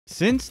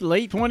Since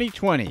late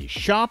 2020,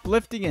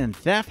 shoplifting and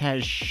theft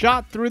has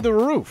shot through the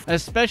roof,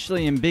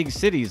 especially in big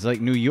cities like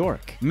New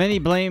York. Many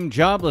blame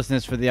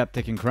joblessness for the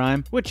uptick in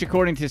crime, which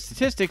according to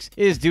statistics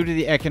is due to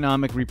the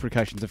economic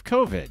repercussions of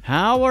COVID.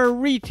 How are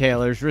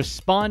retailers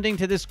responding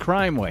to this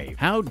crime wave?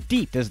 How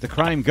deep does the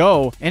crime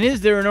go? And is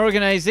there an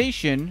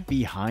organization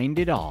behind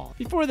it all?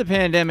 Before the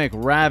pandemic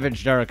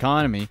ravaged our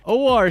economy,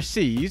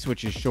 ORCs,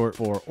 which is short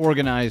for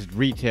Organized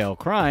Retail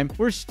Crime,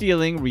 were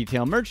stealing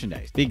retail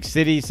merchandise. Big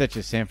cities such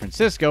as San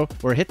Francisco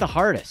were hit the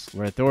hardest,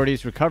 where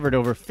authorities recovered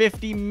over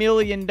 $50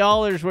 million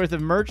worth of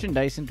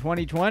merchandise in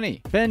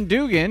 2020. Ben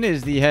Dugan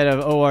is the head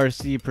of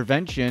ORC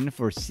prevention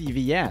for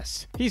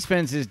CVS. He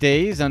spends his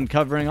days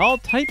uncovering all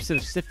types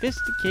of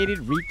sophisticated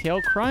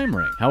retail crime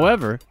rings.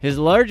 However, his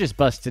largest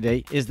bust to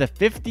date is the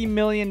 $50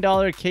 million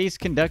case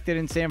conducted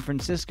in San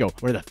Francisco,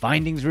 where the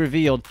findings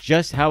revealed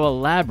just how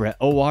elaborate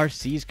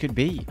ORCs could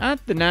be.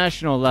 At the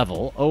national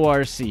level,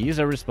 ORCs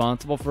are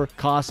responsible for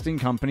costing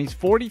companies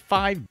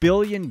 $45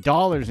 billion in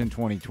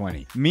 2020,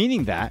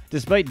 meaning that,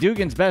 despite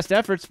Dugan's best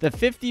efforts, the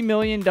 $50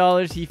 million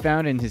he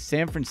found in his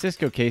San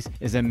Francisco case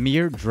is a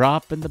mere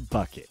drop in the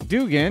bucket.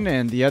 Dugan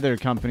and the other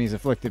companies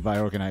afflicted by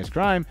organized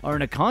crime are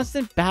in a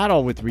constant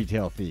battle with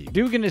retail thieves.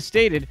 Dugan has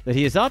stated that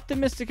he is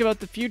optimistic about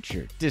the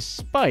future,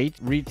 despite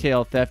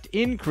retail theft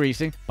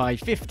increasing by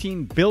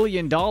 $15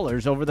 billion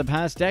over the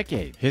past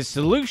decade. His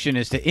solution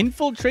is to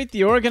infiltrate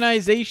the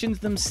organizations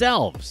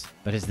themselves.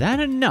 But is that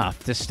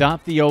enough to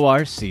stop the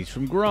ORCs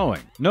from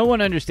growing? No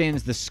one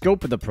understands the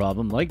scope of the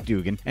problem like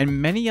Dugan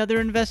and many other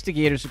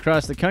investigators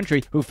across the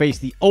country who face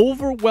the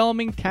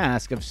overwhelming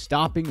task of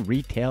stopping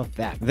retail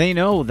theft. They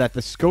know that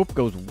the scope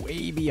goes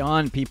way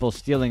beyond people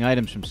stealing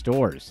items from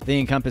stores. They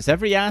encompass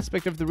every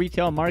aspect of the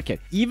retail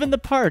market, even the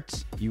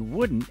parts you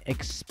wouldn't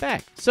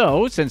expect.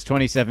 So, since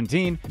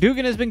 2017,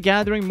 Dugan has been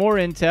gathering more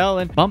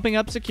intel and bumping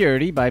up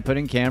security by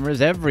putting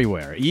cameras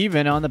everywhere,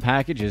 even on the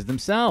packages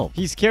themselves.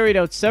 He's carried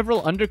out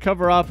several undercover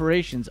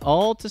operations,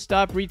 all to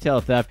stop retail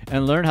theft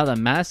and learn how the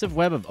massive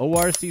web of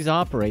ORCs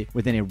operate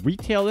within a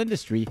retail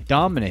industry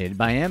dominated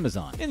by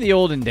Amazon. In the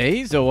olden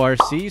days,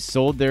 ORCs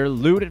sold their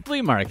loot at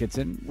flea markets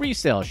and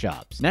resale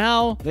shops.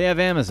 Now, they have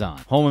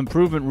Amazon. Home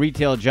improvement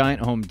retail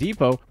giant Home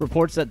Depot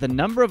reports that the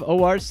number of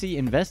ORC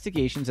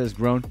investigations has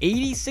grown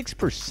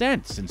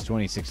 86% since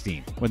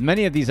 2016, with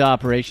many of these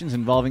operations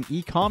involving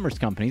e-commerce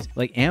companies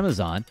like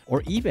Amazon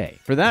or eBay.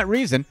 For that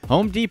reason,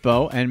 Home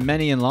Depot and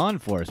many in law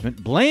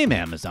enforcement blame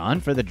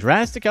Amazon for the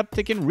drastic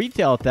uptick in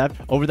retail theft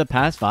over the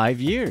past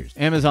 5 years.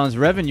 Amazon's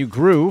revenue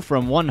grew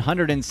from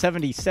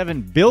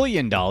 $177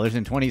 billion in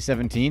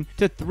 2017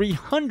 to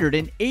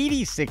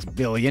 $386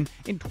 billion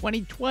in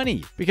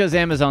 2020. Because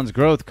Amazon's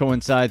growth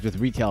coincides with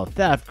retail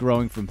theft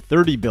growing from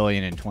 $30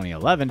 billion in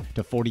 2011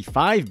 to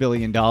 $45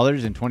 billion in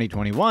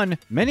 2021,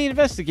 many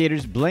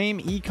investigators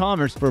blame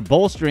e-commerce for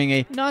bolstering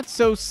a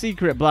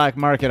not-so-secret black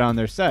market on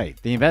their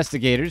site. The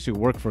investigators, who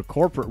work for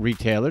corporate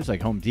retailers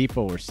like Home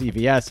Depot or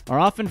CVS, are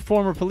often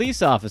former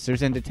police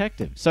officers and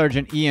detectives.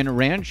 Sergeant Ian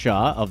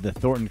Ranshaw of the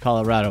Thornton,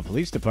 Colorado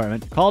Police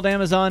Department called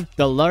Amazon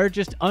the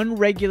largest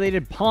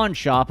unregulated pawn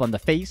shop on the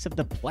face of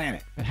the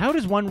planet. But how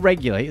does one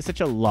regulate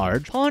such a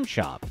large pawn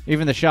shop?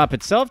 Even the shop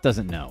itself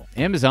doesn't know.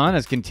 Amazon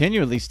has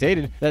continually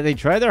stated that they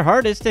try their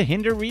hardest to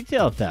hinder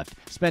retail theft,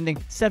 spending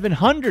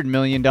 $700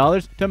 million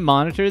to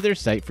monitor their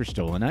site for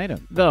stolen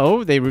items.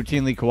 Though they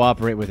routinely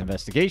cooperate with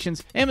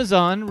investigations,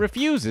 Amazon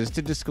refuses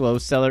to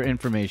disclose seller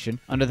information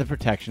under the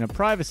protection of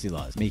privacy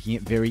laws, making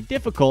it very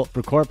difficult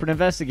for corporate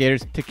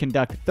investigators to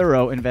conduct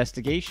thorough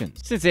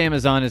investigations. Since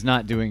Amazon is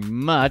not doing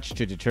much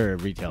to deter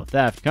retail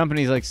theft,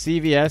 companies like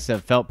CVS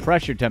have felt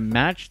pressured to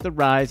match the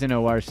rise in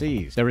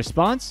ORCs. Their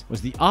response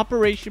was the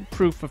Operation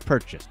Proof of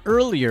Purchase.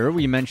 Earlier,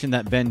 we mentioned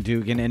that Ben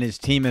Dugan and his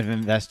team of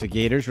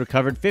investigators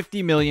recovered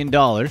 $50 million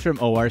from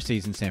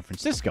ORCs in San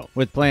Francisco,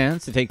 with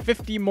plans to take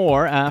 50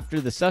 more after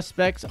the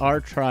suspects are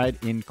tried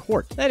in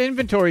court. That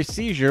inventory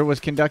seizure was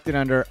conducted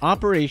under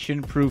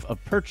Operation Proof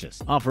of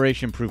Purchase.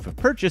 Operation Proof of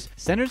Purchase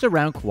centers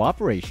around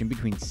cooperation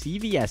between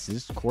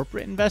CVS's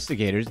corporate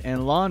investigators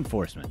and law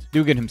enforcement.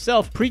 Dugan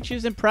himself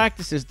preaches and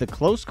practices the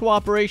close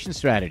cooperation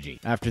strategy.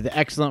 After the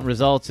excellent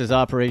results his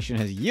operation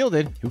has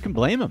yielded, who can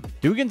blame him?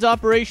 Dugan's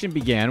operation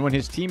began when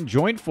his team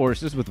joined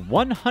forces with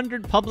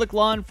 100 public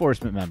law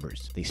enforcement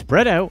members. They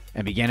spread out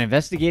and began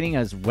investigating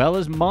as well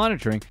as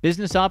monitoring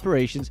business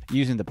operations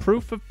using the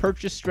proof of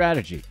purchase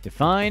strategy: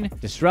 define,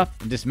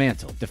 disrupt, and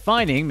dismantle.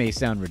 Defining may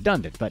sound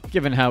redundant, but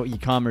given how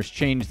e-commerce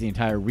changed the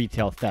entire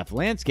retail theft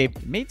landscape,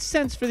 it made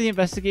sense for the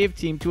investigative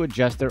team to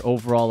adjust their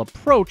overall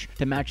approach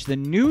to match the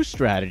new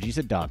strategies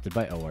adopted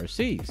by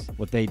ORCs.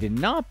 What they did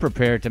not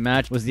prepare to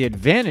match was the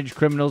advantage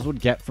criminals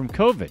would get from from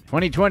COVID.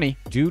 2020,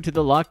 due to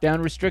the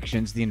lockdown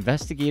restrictions, the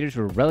investigators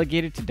were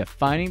relegated to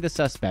defining the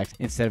suspects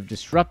instead of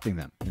disrupting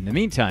them. In the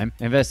meantime,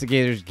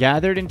 investigators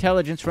gathered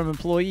intelligence from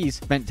employees,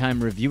 spent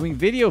time reviewing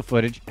video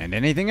footage, and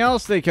anything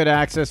else they could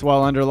access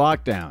while under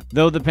lockdown.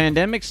 Though the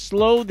pandemic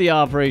slowed the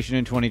operation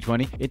in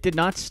 2020, it did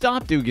not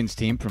stop Dugan's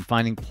team from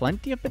finding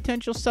plenty of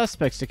potential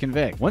suspects to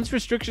convict. Once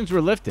restrictions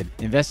were lifted,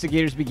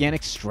 investigators began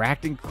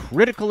extracting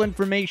critical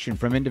information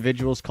from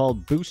individuals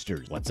called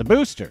boosters. What's a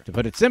booster? To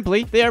put it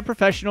simply, they are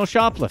professional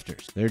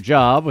shoplifters. Their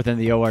job within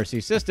the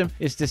ORC system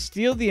is to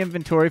steal the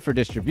inventory for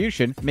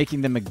distribution,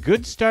 making them a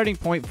good starting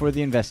point for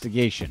the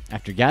investigation.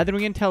 After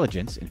gathering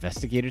intelligence,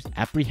 investigators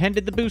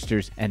apprehended the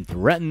boosters and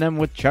threatened them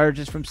with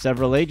charges from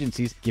several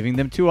agencies, giving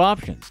them two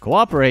options: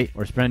 cooperate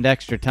or spend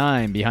extra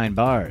time behind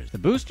bars. The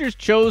boosters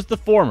chose the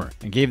former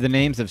and gave the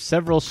names of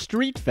several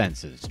street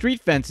fences.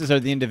 Street fences are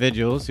the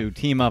individuals who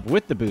team up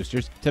with the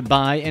boosters to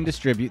buy and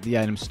distribute the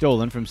items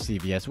stolen from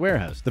CVS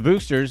warehouse. The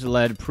boosters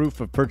led proof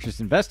of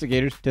purchase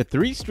investigators to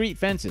 3 street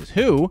fences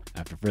who,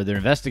 after further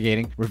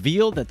investigating,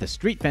 revealed that the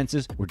street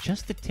fences were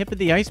just the tip of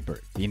the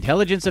iceberg. The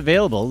intelligence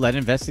available led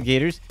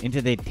investigators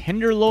into the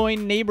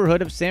Tenderloin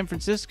neighborhood of San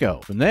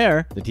Francisco. From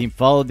there, the team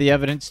followed the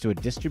evidence to a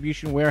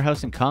distribution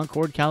warehouse in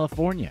Concord,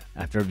 California.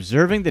 After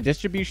observing the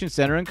distribution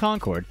center in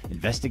Concord,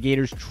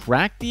 investigators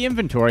tracked the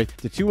inventory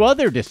to 2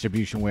 other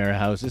distribution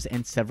warehouses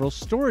and several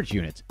storage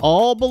units,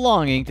 all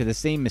belonging to the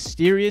same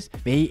mysterious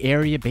Bay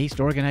Area-based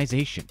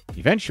organization.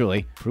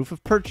 Eventually, proof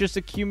of purchase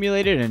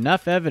accumulated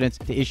enough evidence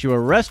to issue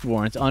arrest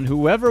warrants on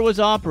whoever was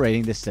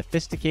operating this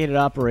sophisticated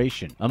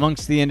operation.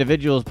 Amongst the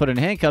individuals put in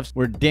handcuffs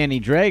were Danny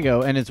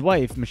Drago and his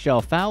wife,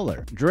 Michelle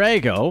Fowler.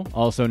 Drago,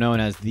 also known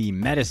as the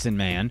Medicine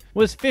Man,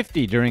 was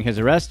 50 during his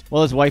arrest,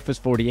 while his wife was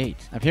 48.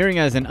 Appearing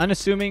as an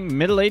unassuming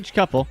middle-aged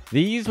couple,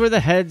 these were the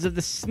heads of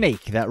the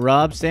snake that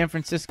robbed San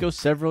Francisco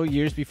several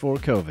years before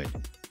COVID.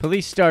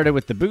 Police started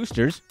with the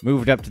boosters,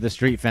 moved up to the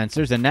street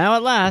fencers, and now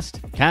at last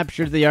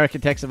captured the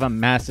architects of a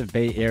massive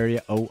Bay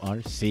Area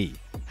ORC.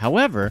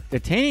 However,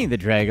 detaining the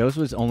Dragos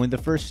was only the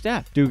first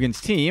step.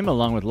 Dugan's team,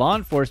 along with law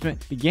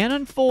enforcement, began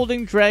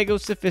unfolding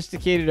Drago's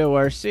sophisticated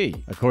ORC.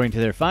 According to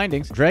their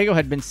findings, Drago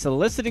had been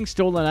soliciting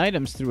stolen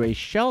items through a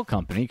shell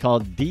company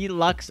called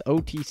Deluxe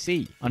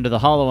OTC. Under the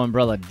hollow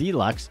umbrella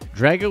Deluxe,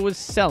 Drago was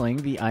selling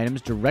the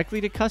items directly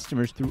to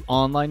customers through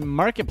online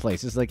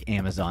marketplaces like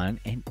Amazon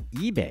and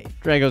eBay.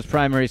 Drago's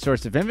primary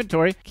source of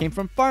inventory came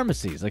from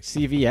pharmacies like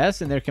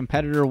CVS and their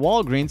competitor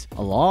Walgreens,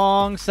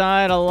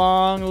 alongside a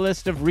long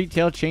list of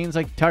retail chains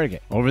like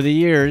Target. Over the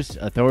years,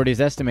 authorities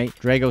estimate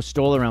Drago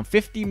stole around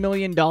 $50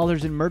 million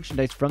in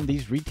merchandise from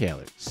these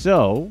retailers.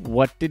 So,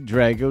 what did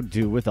Drago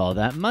do with all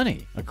that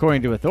money?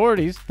 According to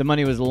authorities, the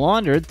money was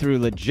laundered through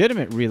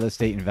legitimate real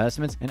estate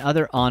investments and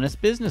other honest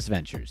business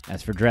ventures.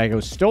 As for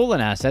Drago's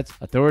stolen assets,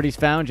 authorities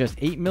found just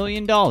 $8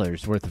 million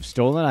worth of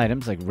stolen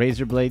items like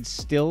razor blades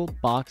still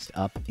boxed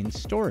up in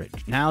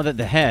storage. Now that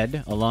the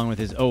head, along with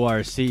his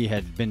ORC,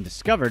 had been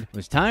discovered, it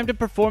was time to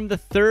perform the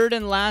third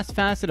and last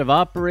facet of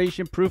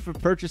Operation Proof of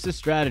Purchase's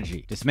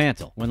strategy: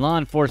 dismantle. When law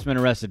enforcement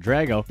arrested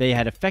Drago, they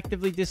had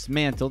effectively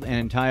dismantled an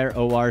entire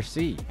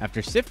ORC.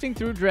 After sifting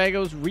through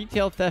Drago's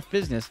retail theft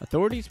business,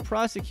 authorities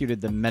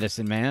prosecuted the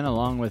Medicine Man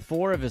along with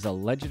 4 of his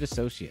alleged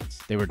associates.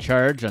 They were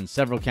charged on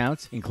several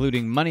counts,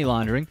 including money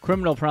laundering,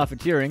 criminal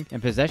profiteering,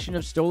 and possession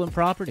of stolen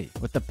property.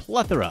 With the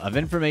plethora of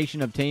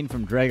information obtained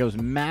from Drago's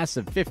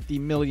massive $50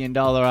 million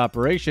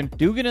operation,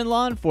 Dugan and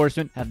law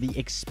enforcement have the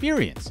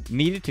experience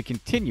needed to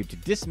continue to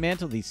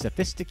dismantle these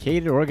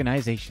sophisticated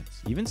organizations,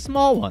 even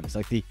small ones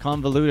like the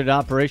convoluted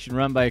operation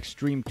run by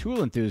extreme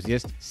tool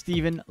enthusiast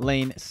Stephen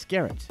Lane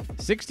Scarrett.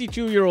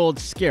 62-year-old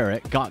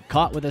Scarrett got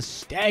caught with a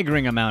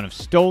staggering amount of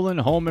stolen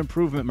home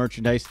improvement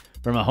merchandise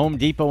from a Home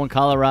Depot in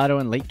Colorado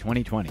in late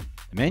 2020.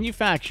 The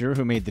manufacturer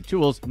who made the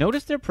tools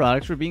noticed their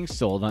products were being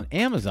sold on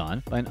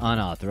Amazon by an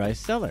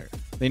unauthorized seller.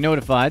 They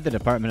notified the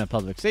Department of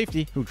Public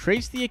Safety, who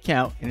traced the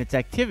account and its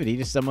activity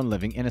to someone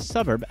living in a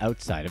suburb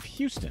outside of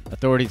Houston.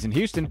 Authorities in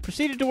Houston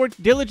proceeded to work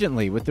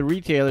diligently with the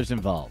retailers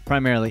involved,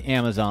 primarily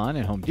Amazon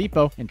and Home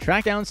Depot, and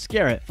tracked down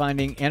Scarrett,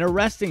 finding and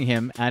arresting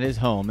him at his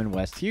home in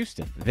West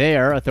Houston.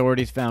 There,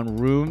 authorities found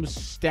rooms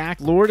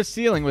stacked floor to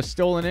ceiling with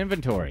stolen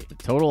inventory. The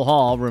total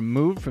haul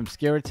removed from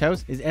Scarrett's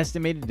house is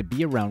estimated to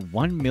be around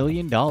 $1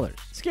 million.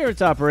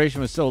 Scarrett's operation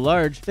was so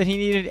large that he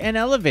needed an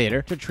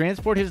elevator to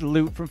transport his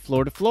loot from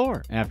floor to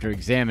floor. After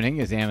examining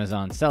his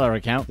Amazon seller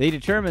account, they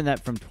determined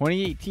that from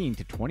 2018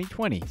 to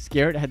 2020,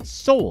 Scarrett had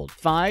sold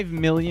 $5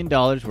 million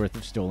worth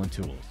of stolen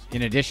tools.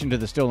 In addition to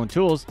the stolen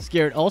tools,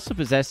 Scarrett also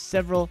possessed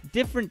several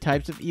different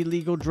types of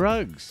illegal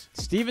drugs.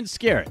 Stephen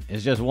Scarrett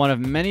is just one of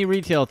many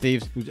retail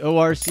thieves whose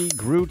ORC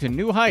grew to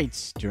new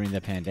heights during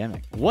the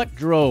pandemic. What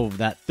drove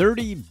that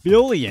 $30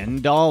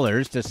 billion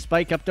to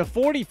spike up to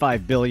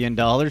 $45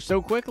 billion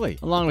so quickly?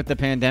 Along with the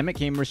pandemic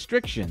came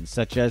restrictions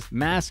such as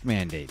mask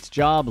mandates,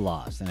 job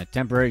loss, and a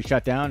temporary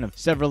shutdown of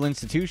several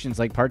institutions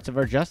like parts of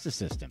our justice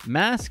system.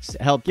 Masks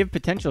help give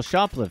potential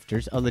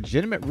shoplifters a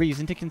legitimate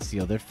reason to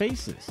conceal their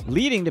faces,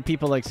 leading to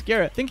people like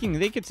Scarrett thinking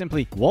they could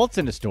simply waltz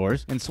into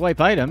stores and swipe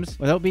items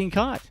without being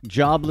caught.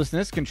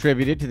 Joblessness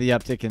contributed to the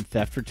uptick in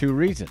theft for two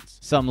reasons.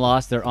 Some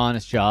lost their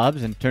honest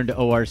jobs and turned to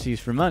ORCs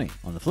for money.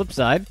 On the flip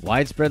side,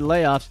 widespread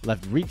layoffs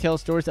left retail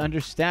stores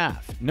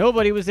understaffed.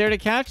 Nobody was there to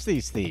catch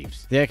these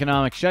thieves. The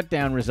economic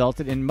shutdown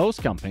resulted in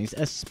most companies,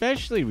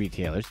 especially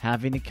retailers,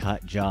 having to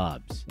cut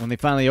jobs. When they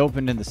finally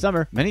opened in the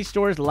summer, many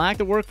stores lacked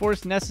the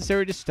workforce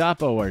necessary to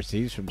stop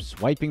ORCs from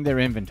swiping their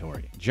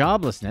inventory.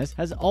 Joblessness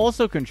has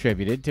also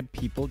contributed to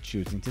people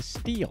choosing to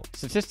steal.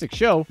 Statistics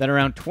show that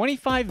around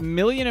 25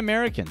 million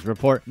Americans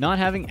report not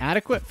having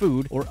adequate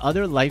food or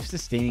other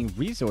life-sustaining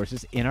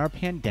resources in our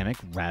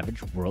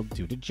pandemic-ravaged world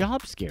due to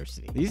job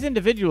scarcity. These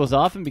individuals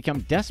often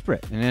become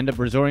desperate and end up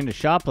resorting to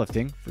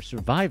shoplifting for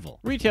survival.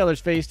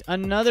 Retailers faced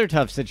another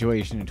tough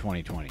situation in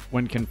 2020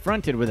 when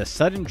confronted with a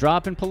sudden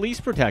drop in police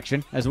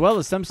protection, as well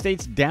as some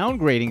states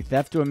downgrading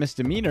theft to a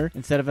misdemeanor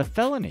instead of a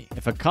felony.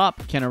 If a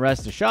cop can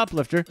arrest a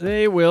shoplifter,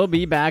 they will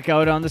be back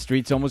out on the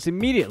streets almost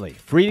immediately,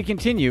 free to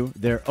continue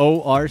their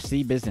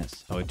ORC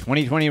business. With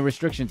 2020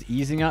 restrictions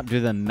easing up due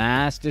to the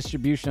mass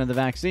distribution of the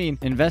vaccine,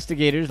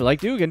 investigators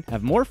like Dugan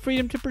have more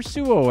freedom to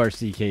pursue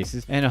ORC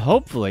cases and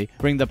hopefully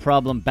bring the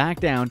problem back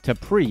down to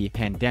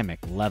pre-pandemic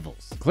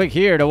levels. Click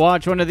here to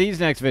watch one of these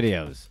next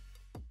videos.